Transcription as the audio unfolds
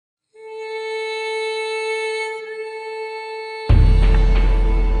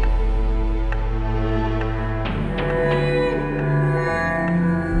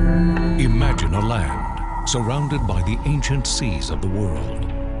surrounded by the ancient seas of the world.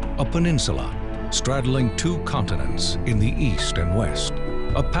 A peninsula straddling two continents in the east and west.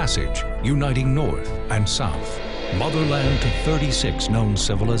 A passage uniting north and south. Motherland to 36 known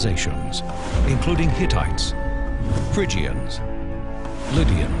civilizations, including Hittites, Phrygians,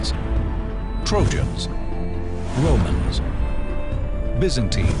 Lydians, Trojans, Romans,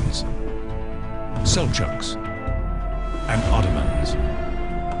 Byzantines, Seljuks, and Ottomans.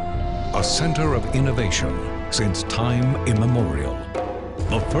 A center of innovation since time immemorial.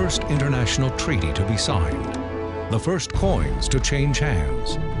 The first international treaty to be signed. The first coins to change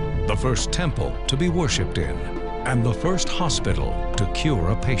hands. The first temple to be worshipped in. And the first hospital to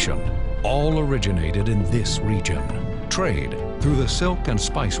cure a patient. All originated in this region. Trade through the silk and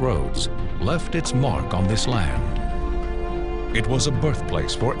spice roads left its mark on this land. It was a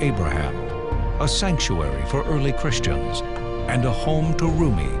birthplace for Abraham, a sanctuary for early Christians, and a home to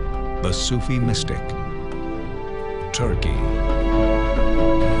Rumi, the Sufi mystic. Turkey.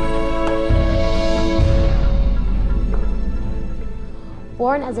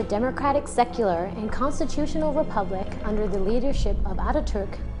 Born as a democratic, secular, and constitutional republic under the leadership of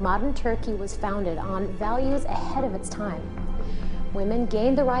Ataturk, modern Turkey was founded on values ahead of its time. Women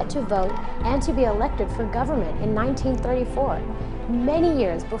gained the right to vote and to be elected for government in 1934, many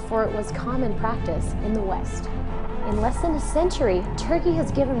years before it was common practice in the West. In less than a century, Turkey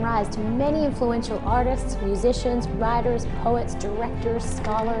has given rise to many influential artists, musicians, writers, poets, directors,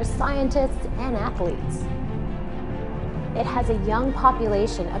 scholars, scientists, and athletes. It has a young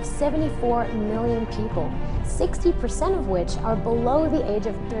population of 74 million people, 60% of which are below the age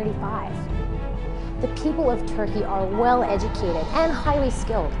of 35. The people of Turkey are well educated and highly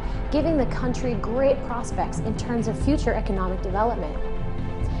skilled, giving the country great prospects in terms of future economic development.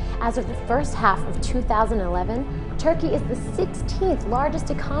 As of the first half of 2011, Turkey is the 16th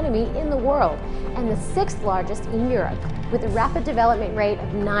largest economy in the world and the 6th largest in Europe, with a rapid development rate of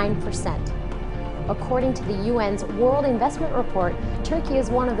 9%. According to the UN's World Investment Report, Turkey is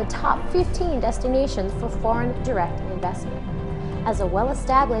one of the top 15 destinations for foreign direct investment. As a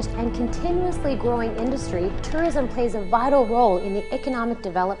well-established and continuously growing industry, tourism plays a vital role in the economic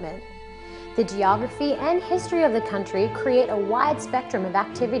development. The geography and history of the country create a wide spectrum of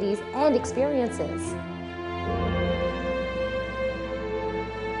activities and experiences.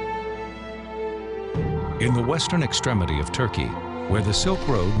 In the western extremity of Turkey, where the Silk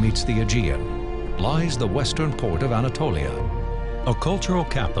Road meets the Aegean, lies the western port of Anatolia, a cultural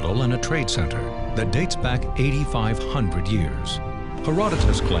capital and a trade center that dates back 8,500 years.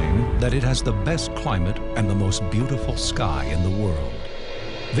 Herodotus claimed that it has the best climate and the most beautiful sky in the world.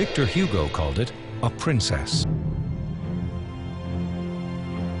 Victor Hugo called it a princess.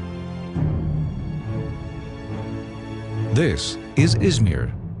 This is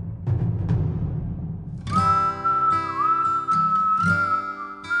Izmir.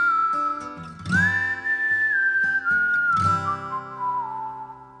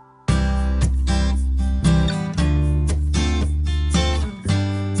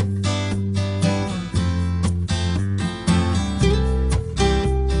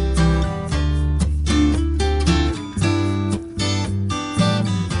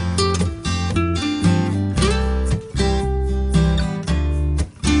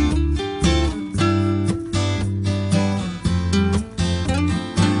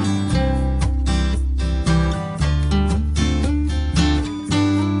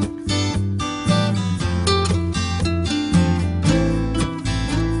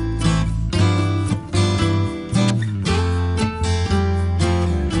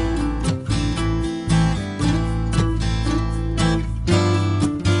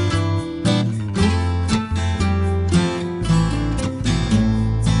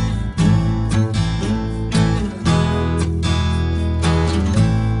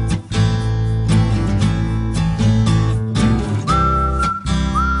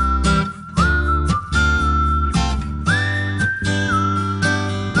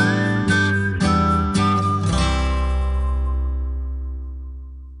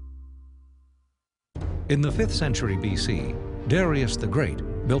 In the 5th century BC, Darius the Great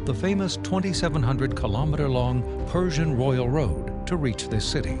built the famous 2,700-kilometer-long Persian Royal Road to reach this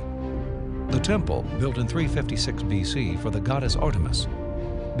city. The temple, built in 356 BC for the goddess Artemis,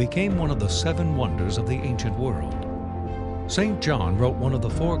 became one of the 7 wonders of the ancient world. St. John wrote one of the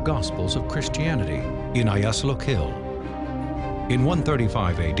 4 Gospels of Christianity in Ayaslokil. In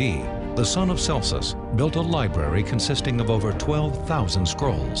 135 AD, the son of Celsus built a library consisting of over 12,000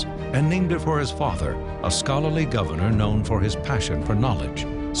 scrolls and named it for his father, a scholarly governor known for his passion for knowledge,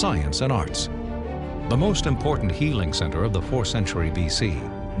 science, and arts. The most important healing center of the 4th century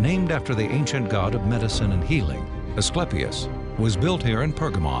BC, named after the ancient god of medicine and healing, Asclepius, was built here in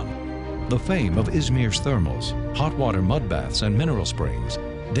Pergamon. The fame of Izmir's thermals, hot water mud baths and mineral springs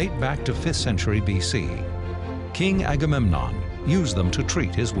date back to 5th century BC. King Agamemnon used them to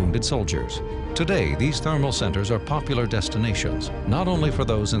treat his wounded soldiers. Today, these thermal centers are popular destinations, not only for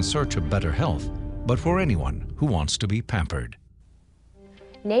those in search of better health, but for anyone who wants to be pampered.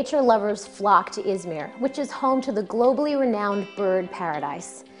 Nature lovers flock to Izmir, which is home to the globally renowned bird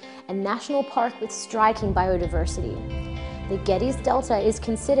paradise, a national park with striking biodiversity. The Gediz Delta is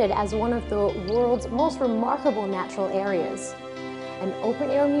considered as one of the world's most remarkable natural areas, an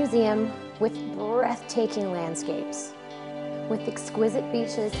open-air museum with breathtaking landscapes. With exquisite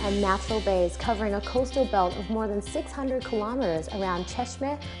beaches and natural bays covering a coastal belt of more than 600 kilometers around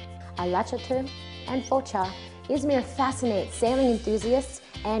Çeşme, Alaçatı, and Foça, Izmir fascinates sailing enthusiasts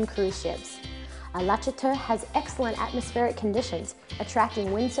and cruise ships. Alaçatı has excellent atmospheric conditions, attracting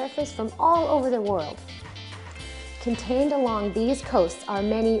windsurfers from all over the world. Contained along these coasts are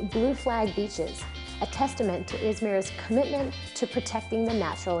many blue flag beaches, a testament to Izmir's commitment to protecting the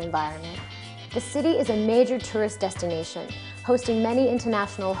natural environment. The city is a major tourist destination, hosting many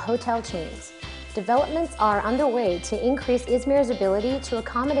international hotel chains. Developments are underway to increase Izmir's ability to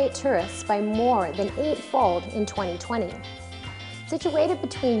accommodate tourists by more than 8-fold in 2020. Situated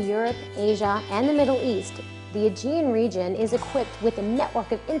between Europe, Asia, and the Middle East, the Aegean region is equipped with a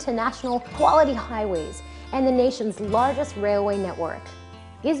network of international quality highways and the nation's largest railway network.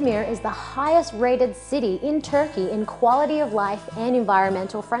 Izmir is the highest rated city in Turkey in quality of life and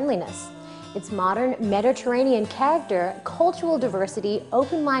environmental friendliness. Its modern Mediterranean character, cultural diversity,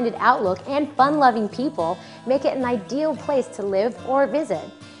 open-minded outlook, and fun-loving people make it an ideal place to live or visit.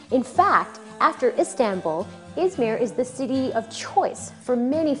 In fact, after Istanbul, Izmir is the city of choice for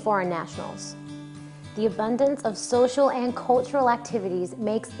many foreign nationals. The abundance of social and cultural activities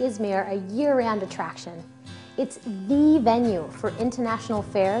makes Izmir a year-round attraction. It's the venue for international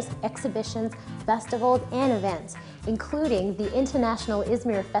fairs, exhibitions, festivals, and events, including the International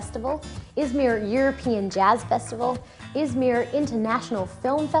Izmir Festival, Izmir European Jazz Festival, Izmir International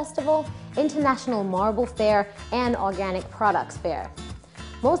Film Festival, International Marble Fair, and Organic Products Fair.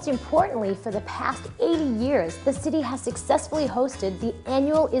 Most importantly, for the past 80 years, the city has successfully hosted the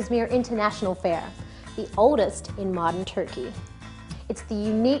annual Izmir International Fair, the oldest in modern Turkey. It's the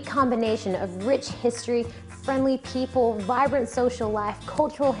unique combination of rich history, friendly people, vibrant social life,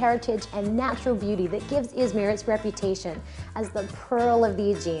 cultural heritage, and natural beauty that gives Izmir its reputation as the pearl of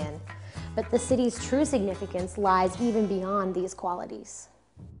the Aegean. But the city's true significance lies even beyond these qualities.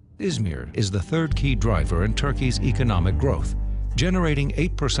 Izmir is the third key driver in Turkey's economic growth, generating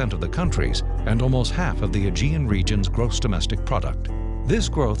 8% of the country's and almost half of the Aegean region's gross domestic product. This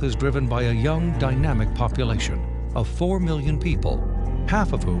growth is driven by a young, dynamic population of 4 million people,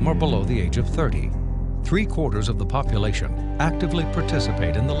 half of whom are below the age of 30. 3/4 of the population actively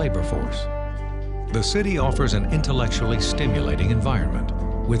participate in the labor force. The city offers an intellectually stimulating environment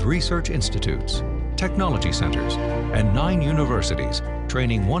with research institutes, technology centers, and 9 universities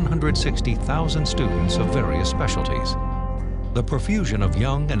training 160,000 students of various specialties. The profusion of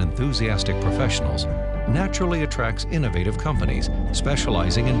young and enthusiastic professionals naturally attracts innovative companies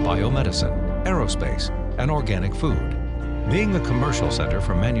specializing in biomedicine, aerospace, and organic food. Being a commercial center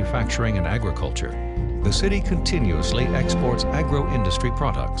for manufacturing and agriculture, the city continuously exports agro-industry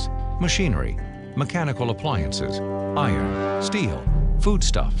products, machinery, mechanical appliances, iron, steel,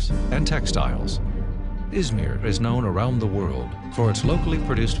 foodstuffs, and textiles. Izmir is known around the world for its locally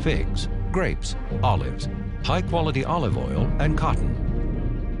produced figs, grapes, olives, high-quality olive oil, and cotton.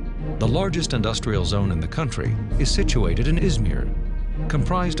 The largest industrial zone in the country is situated in Izmir,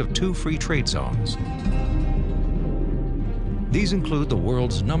 comprised of 2 free trade zones. These include the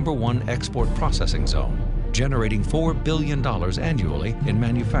world's #1 export processing zone, generating $4 billion annually in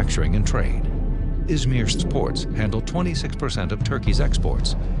manufacturing and trade. Izmir's ports handle 26% of Turkey's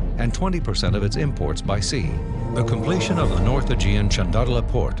exports and 20% of its imports by sea. The completion of the North Aegean Çandarlı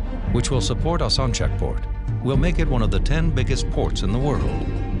port, which will support Alsancak port, will make it one of the 10 biggest ports in the world.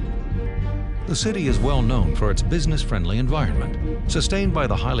 The city is well known for its business-friendly environment. Sustained by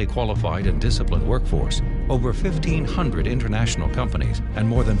the highly qualified and disciplined workforce, over 1,500 international companies and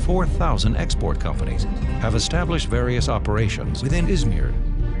more than 4,000 export companies have established various operations within Izmir.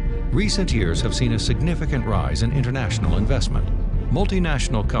 Recent years have seen a significant rise in international investment.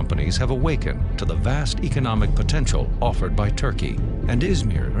 Multinational companies have awakened to the vast economic potential offered by Turkey, and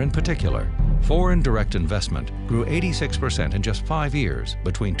Izmir in particular. Foreign direct investment grew 86% in just 5 years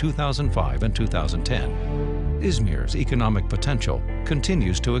between 2005 and 2010. Izmir's economic potential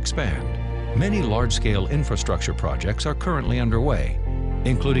continues to expand. Many large-scale infrastructure projects are currently underway.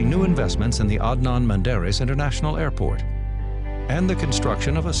 including new investments in the Adnan Menderes International Airport and the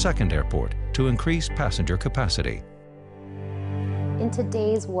construction of a second airport to increase passenger capacity. In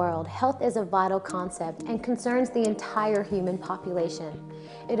today's world, health is a vital concept and concerns the entire human population.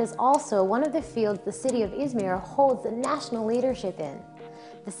 It is also one of the fields the city of Izmir holds the national leadership in.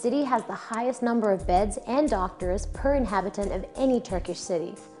 The city has the highest number of beds and doctors per inhabitant of any Turkish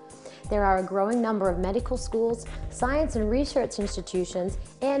city. There are a growing number of medical schools, science and research institutions,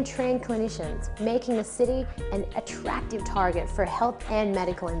 and trained clinicians, making the city an attractive target for health and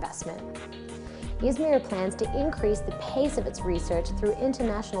medical investment. Izmir plans to increase the pace of its research through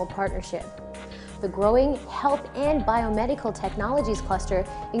international partnership. The growing Health and Biomedical Technologies cluster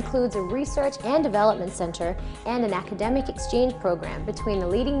includes a research and development center and an academic exchange program between the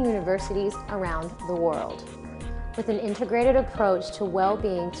leading universities around the world. With an integrated approach to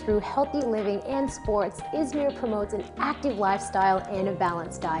well-being through healthy living and sports, Izmir promotes an active lifestyle and a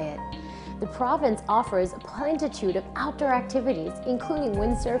balanced diet. The province offers a plenitude of outdoor activities, including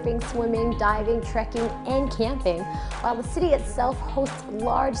windsurfing, swimming, diving, trekking, and camping, while the city itself hosts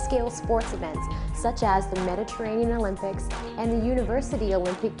large-scale sports events, such as the Mediterranean Olympics and the University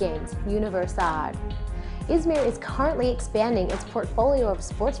Olympic Games, Universiade. Izmir is currently expanding its portfolio of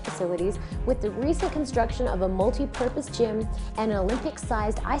sports facilities with the recent construction of a multi-purpose gym and an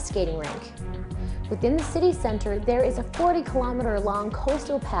Olympic-sized ice skating rink. Within the city center, there is a 40-kilometer-long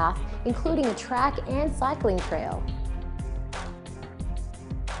coastal path, including a track and cycling trail.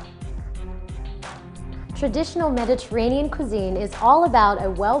 Traditional Mediterranean cuisine is all about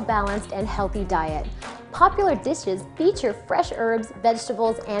a well-balanced and healthy diet. Popular dishes feature fresh herbs,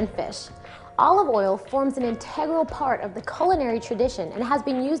 vegetables, and fish. Olive oil forms an integral part of the culinary tradition and has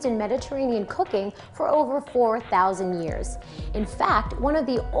been used in Mediterranean cooking for over 4,000 years. In fact, one of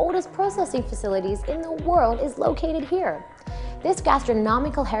the oldest processing facilities in the world is located here. This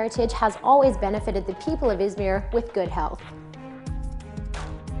gastronomical heritage has always benefited the people of Izmir with good health.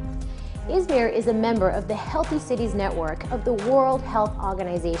 Izmir is a member of the Healthy Cities Network of the World Health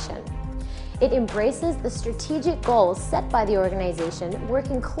Organization. It embraces the strategic goals set by the organization,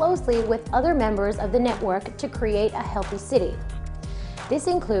 working closely with other members of the network to create a healthy city. This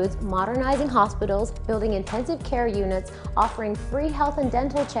includes modernizing hospitals, building intensive care units, offering free health and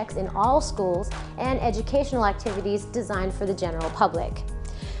dental checks in all schools, and educational activities designed for the general public.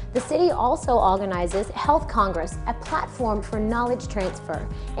 The city also organizes Health Congress, a platform for knowledge transfer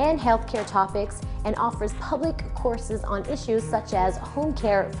and healthcare topics, and offers public courses on issues such as home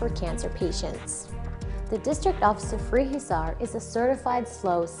care for cancer patients. The district of Seferihisar is a certified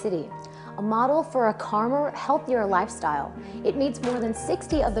slow city, a model for a calmer, healthier lifestyle. It meets more than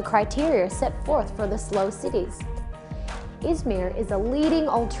 60 of the criteria set forth for the slow cities. Izmir is a leading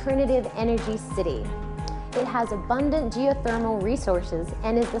alternative energy city. It has abundant geothermal resources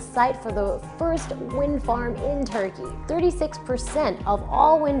and is the site for the first wind farm in Turkey. 36% of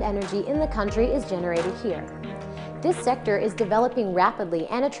all wind energy in the country is generated here. This sector is developing rapidly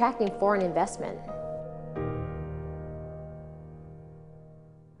and attracting foreign investment.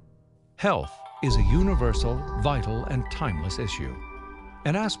 Health is a universal, vital, and timeless issue.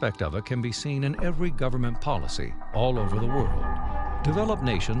 An aspect of it can be seen in every government policy all over the world. Developed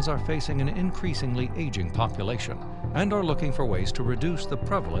nations are facing an increasingly aging population and are looking for ways to reduce the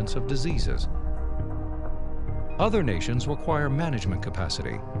prevalence of diseases. Other nations require management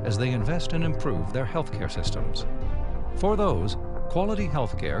capacity as they invest and improve their healthcare systems. For those, quality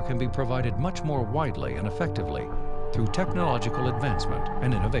healthcare can be provided much more widely and effectively through technological advancement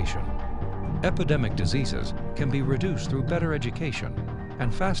and innovation. Epidemic diseases can be reduced through better education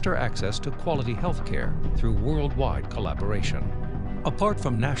and faster access to quality healthcare through worldwide collaboration. Apart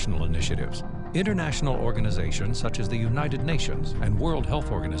from national initiatives, international organizations such as the United Nations and World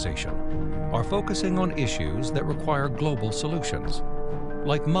Health Organization are focusing on issues that require global solutions,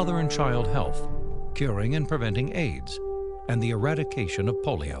 like mother and child health, curing and preventing AIDS, and the eradication of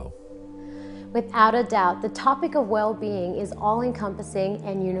polio. Without a doubt, the topic of well-being is all-encompassing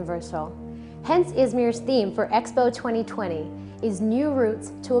and universal. Hence, Izmir's theme for EXPO 2020 is New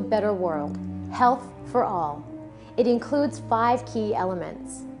Routes to a Better World, Health for All. It includes 5 key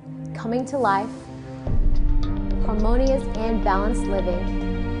elements: coming to life, harmonious and balanced living,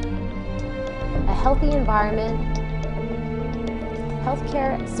 a healthy environment,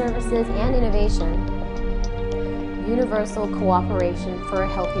 healthcare services and innovation, universal cooperation for a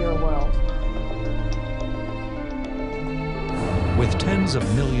healthier world. With tens of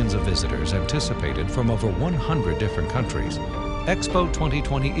millions of visitors anticipated from over 100 different countries, EXPO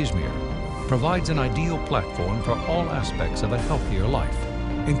 2020 Izmir provides an ideal platform for all aspects of a healthier life,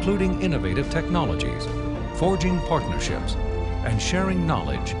 including innovative technologies, forging partnerships, and sharing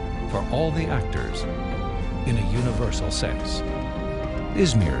knowledge for all the actors in a universal sense.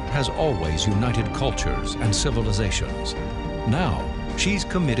 Izmir has always united cultures and civilizations. Now, she's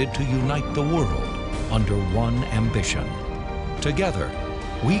committed to unite the world under one ambition. Together,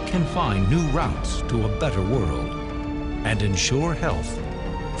 we can find new routes to a better world and ensure health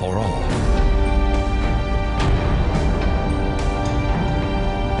for all.